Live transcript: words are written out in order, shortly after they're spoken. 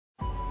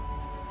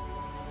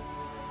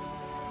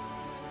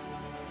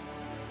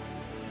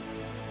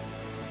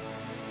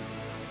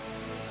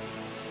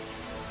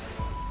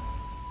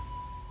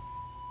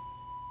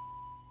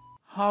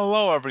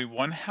Hello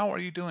everyone, how are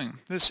you doing?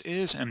 This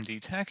is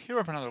MD Tech here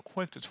with another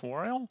quick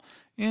tutorial.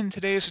 In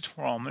today's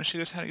tutorial, I'm going to show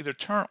you guys how to either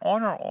turn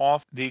on or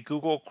off the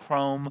Google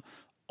Chrome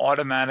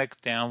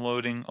automatic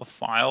downloading a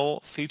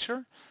file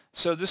feature.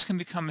 So this can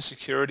become a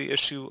security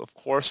issue, of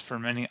course, for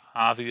many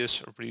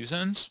obvious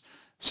reasons.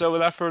 So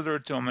without further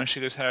ado, I'm going to show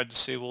you guys how to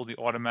disable the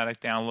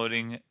automatic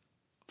downloading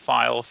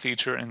file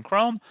feature in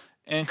Chrome.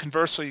 And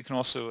conversely, you can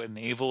also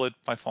enable it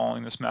by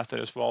following this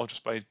method as well,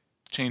 just by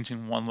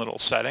changing one little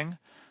setting.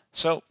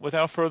 So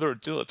without further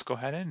ado, let's go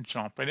ahead and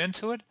jump right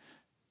into it.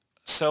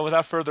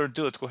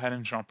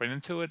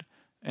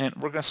 And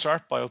we're going to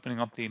start by opening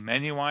up the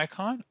menu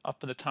icon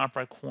up in the top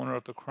right corner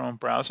of the Chrome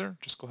browser.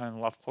 Just go ahead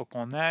and left click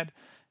on that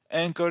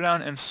and go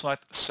down and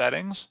select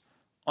Settings.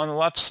 On the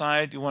left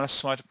side, you want to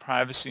select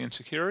Privacy and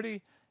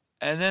Security.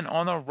 And then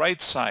on the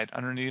right side,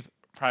 underneath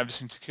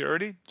Privacy and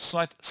Security,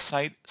 select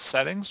Site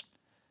Settings.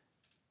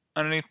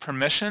 Underneath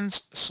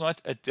Permissions,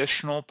 select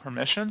Additional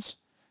Permissions.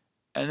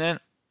 And then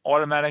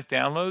automatic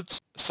downloads.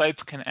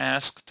 Sites can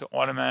ask to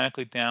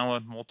automatically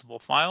download multiple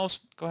files.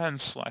 Go ahead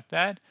and select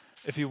that.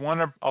 If you want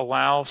to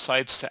allow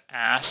sites to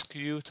ask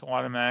you to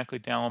automatically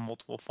download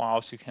multiple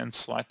files, you can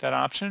select that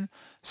option.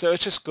 So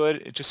it's just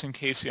good, just in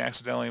case you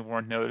accidentally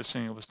weren't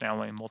noticing it was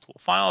downloading multiple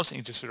files and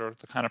you just are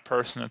the kind of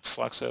person that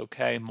selects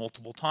OK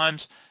multiple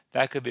times.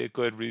 That could be a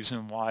good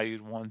reason why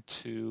you'd want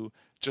to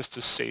just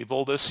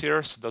disable this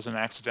here so it doesn't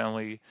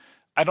accidentally,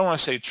 I don't want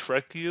to say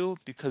trick you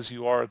because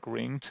you are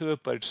agreeing to it,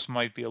 but it just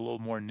might be a little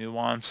more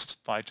nuanced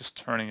by just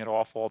turning it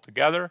off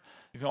altogether.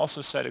 You can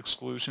also set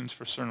exclusions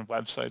for certain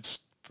websites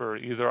for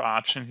either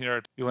option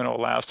here. You want to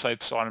allow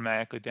sites to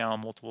automatically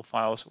download multiple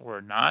files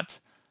or not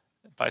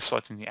by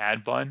selecting the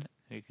add button.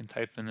 You can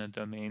type in the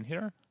domain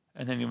here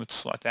and then you would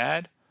select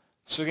add.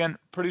 So again,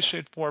 pretty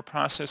straightforward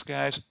process,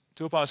 guys.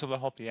 Do hope I was able to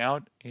help you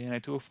out, and I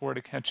do look forward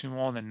to catching you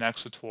all in the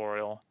next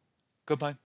tutorial. Goodbye.